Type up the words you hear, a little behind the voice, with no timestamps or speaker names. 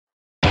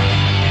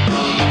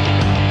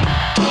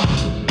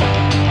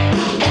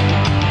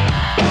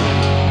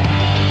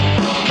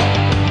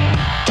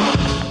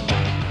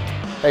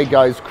Hey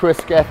guys, Kris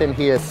Gethin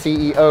here,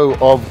 CEO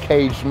of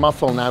KAGED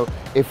Muscle. Now,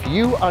 if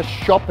you are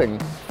shopping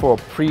for a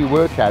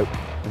pre-workout,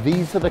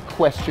 these are the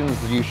questions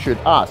you should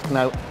ask.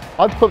 Now,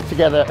 I've put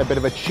together a bit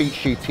of a cheat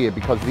sheet here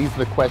because these are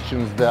the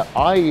questions that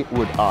I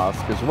would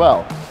ask as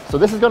well. So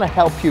this is going to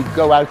help you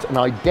go out and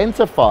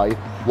identify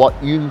what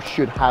you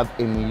should have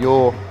in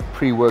your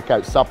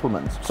pre-workout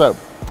supplements. So,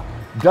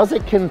 does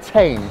it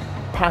contain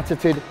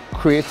patented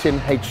creatine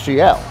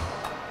HCl?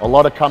 A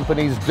lot of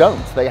companies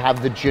don't. They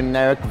have the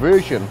generic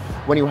version.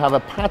 When you have a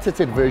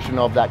patented version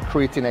of that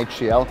creatine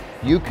HCl,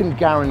 you can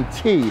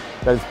guarantee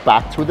that it's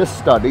backed with the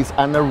studies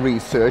and the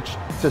research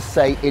to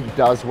say it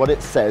does what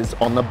it says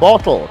on the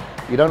bottle.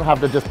 You don't have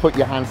to just put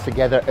your hands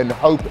together and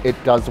hope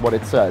it does what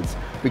it says,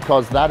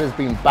 because that has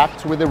been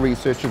backed with the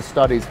research and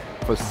studies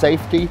for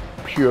safety,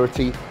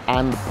 purity,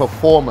 and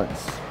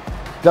performance.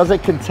 Does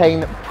it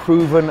contain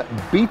proven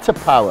beta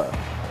power,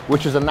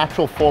 which is a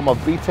natural form of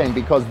betaine,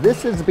 because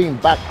this has been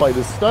backed by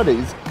the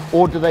studies,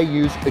 or do they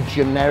use a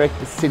generic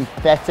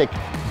synthetic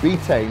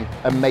betaine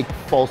and make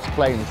false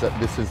claims that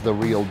this is the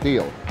real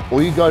deal? All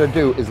you got to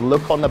do is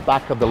look on the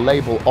back of the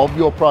label of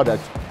your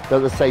product.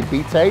 Does it say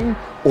betaine,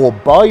 or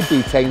by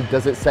betaine,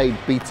 does it say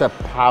beta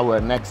power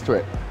next to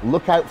it?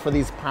 Look out for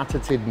these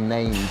patented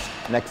names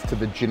next to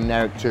the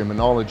generic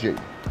terminology.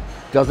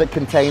 Does it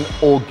contain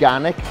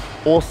organic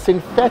or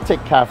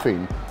synthetic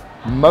caffeine?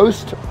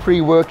 Most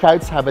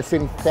pre-workouts have a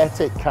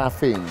synthetic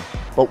caffeine,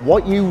 but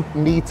what you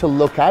need to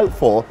look out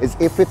for is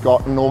if it's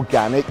got an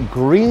organic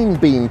green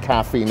bean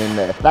caffeine in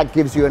there. That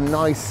gives you a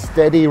nice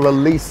steady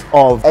release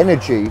of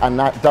energy, and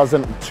that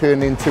doesn't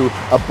turn into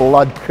a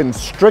blood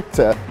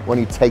constrictor when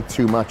you take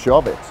too much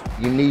of it.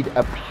 You need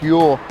a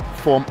pure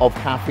form of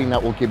caffeine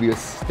that will give you a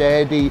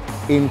steady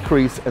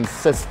increase and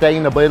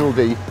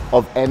sustainability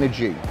of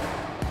energy.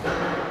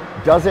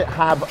 Does it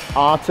have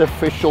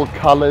artificial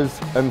colors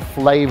and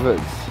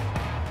flavors?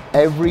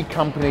 Every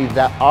company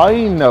that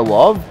I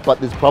know of, but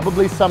there's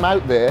probably some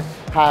out there,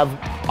 have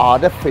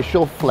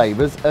artificial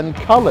flavors and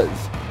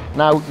colors.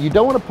 Now, you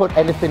don't want to put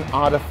anything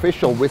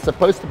artificial. We're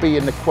supposed to be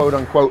in the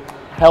quote-unquote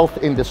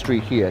health industry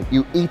here.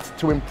 You eat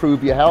to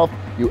improve your health,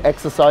 you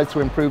exercise to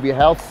improve your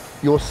health.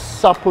 Your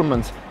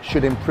supplements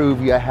should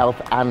improve your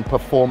health and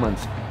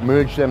performance.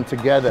 Merge them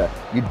together.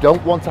 You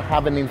don't want to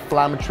have an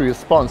inflammatory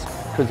response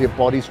because your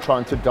body's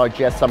trying to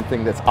digest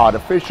something that's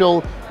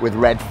artificial with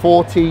red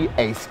 40,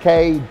 ACE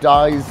K,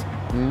 dyes,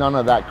 none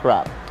of that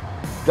crap.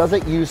 Does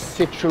it use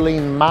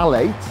citrulline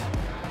malate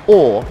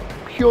or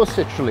pure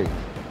citrulline?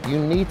 You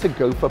need to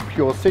go for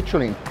pure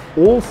citrulline.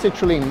 All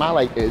citrulline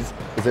malate is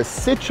a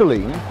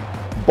citrulline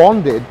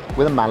bonded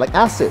with a malic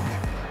acid.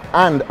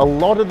 And a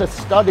lot of the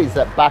studies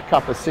that back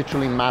up a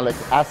citrulline malic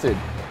acid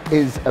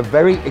is a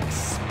very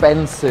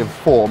expensive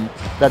form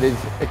that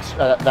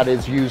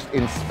is used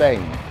in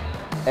Spain.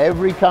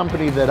 Every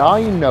company that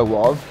I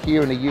know of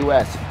here in the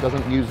US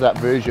doesn't use that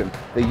version.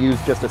 They use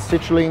just a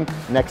citrulline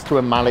next to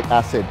a malic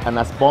acid, and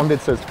that's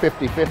bonded, so it's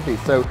 50-50.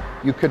 So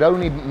you could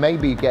only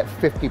maybe get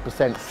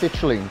 50%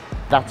 citrulline.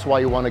 That's why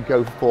you want to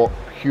go for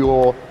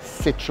pure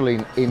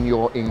citrulline in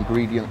your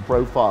ingredient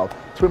profile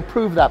to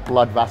improve that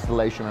blood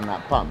vasodilation and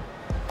that pump.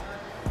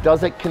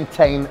 Does it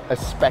contain a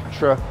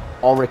Spectra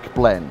auric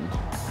blend?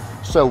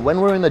 So when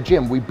we're in the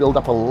gym, we build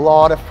up a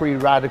lot of free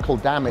radical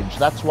damage.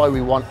 That's why we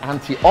want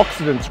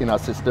antioxidants in our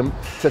system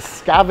to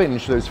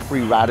scavenge those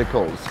free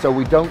radicals, so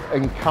we don't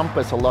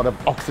encompass a lot of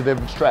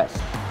oxidative stress.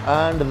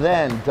 And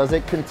then, does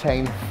it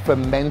contain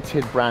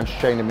fermented branched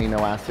chain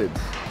amino acids?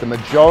 The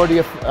majority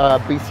of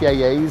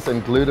BCAAs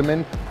and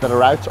glutamine that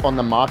are out on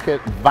the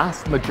market,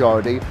 vast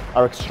majority,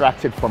 are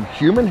extracted from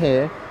human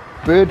hair,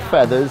 bird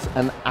feathers,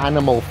 and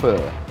animal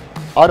fur.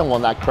 I don't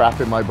want that crap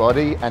in my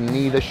body, and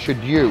neither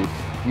should you.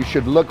 You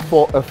should look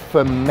for a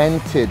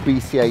fermented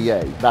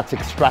BCAA that's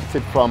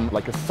extracted from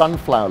like a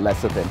sunflower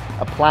lecithin,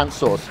 a plant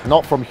source,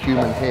 not from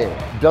human hair.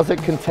 Does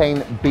it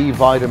contain B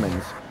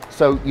vitamins?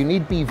 So you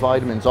need B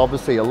vitamins.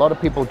 Obviously, a lot of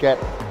people get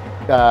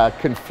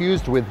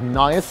confused with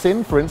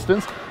niacin, for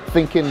instance,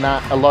 thinking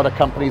that a lot of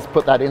companies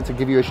put that in to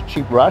give you a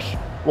cheap rush.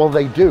 Well,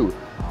 they do.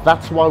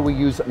 That's why we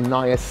use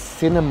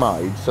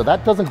niacinamide. So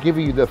that doesn't give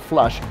you the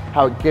flush,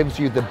 how it gives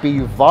you the B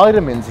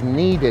vitamins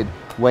needed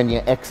when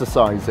you're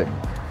exercising.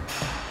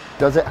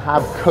 Does it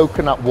have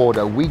coconut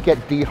water? We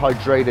get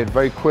dehydrated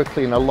very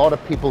quickly, and a lot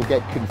of people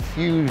get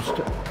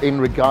confused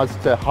in regards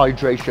to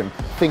hydration,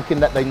 thinking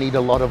that they need a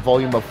lot of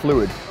volume of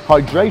fluid.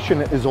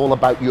 Hydration is all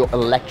about your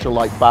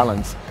electrolyte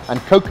balance, and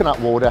coconut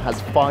water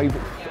has five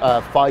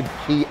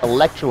key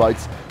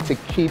electrolytes to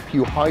keep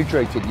you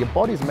hydrated. Your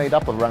body's made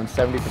up of around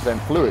 70%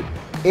 fluid.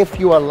 If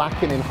you are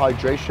lacking in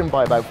hydration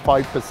by about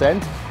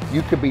 5%,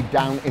 you could be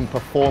down in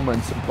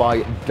performance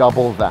by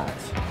double that.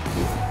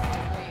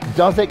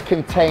 Does it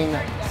contain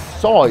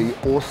soy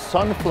or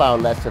sunflower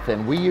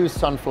lecithin? We use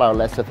sunflower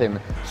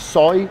lecithin.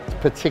 Soy,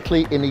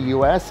 particularly in the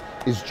US,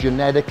 is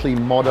genetically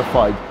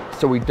modified,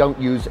 so we don't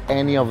use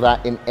any of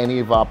that in any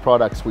of our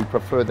products. We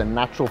prefer the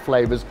natural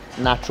flavors,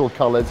 natural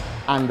colors,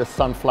 and the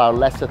sunflower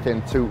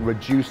lecithin to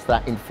reduce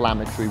that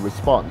inflammatory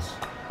response.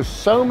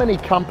 So many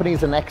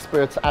companies and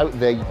experts out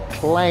there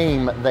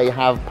claim they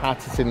have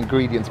patented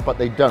ingredients, but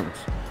they don't.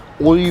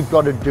 All you've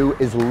got to do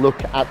is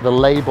look at the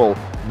label.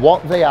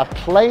 What they are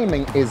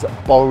claiming is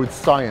borrowed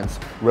science,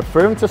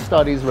 referring to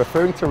studies,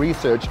 referring to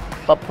research,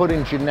 but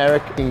putting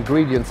generic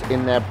ingredients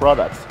in their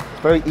products.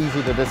 It's very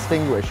easy to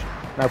distinguish.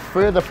 Now,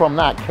 further from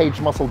that,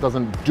 Kaged Muscle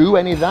doesn't do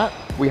any of that.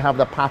 We have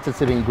the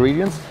patented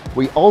ingredients.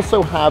 We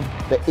also have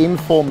the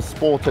informed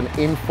sport and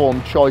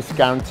informed choice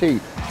guarantee.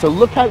 So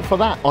look out for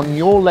that on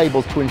your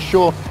labels to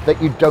ensure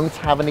that you don't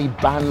have any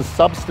banned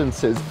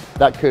substances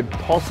that could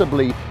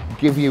possibly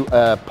give you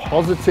a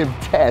positive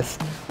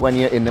test when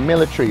you're in the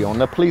military, or on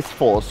the police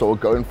force, or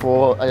going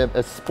for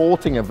a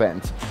sporting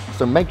event.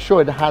 So make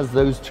sure it has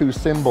those two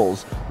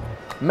symbols.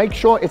 Make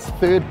sure it's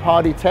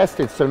third-party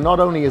tested, so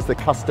not only is the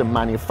custom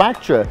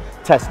manufacturer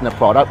testing the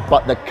product,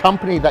 but the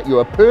company that you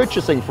are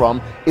purchasing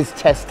from is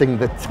testing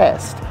the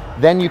test.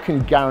 Then you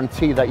can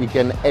guarantee that you're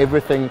getting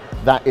everything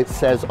that it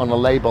says on the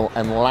label.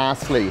 And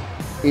lastly,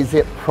 is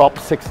it Prop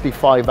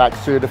 65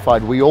 Act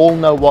certified? We all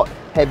know what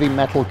heavy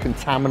metal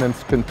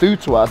contaminants can do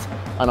to us,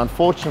 and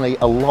unfortunately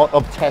a lot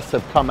of tests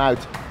have come out,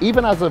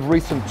 even as of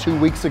recent 2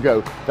 weeks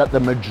ago, that the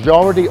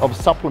majority of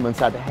supplements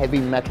had heavy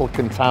metal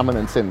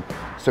contaminants in.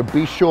 So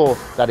be sure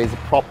that is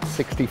Prop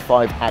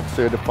 65 Act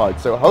certified.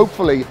 So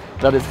hopefully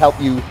that has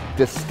helped you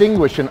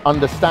distinguish and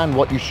understand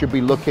what you should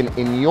be looking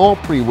in your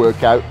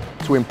pre-workout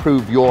to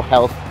improve your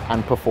health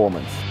and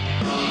performance.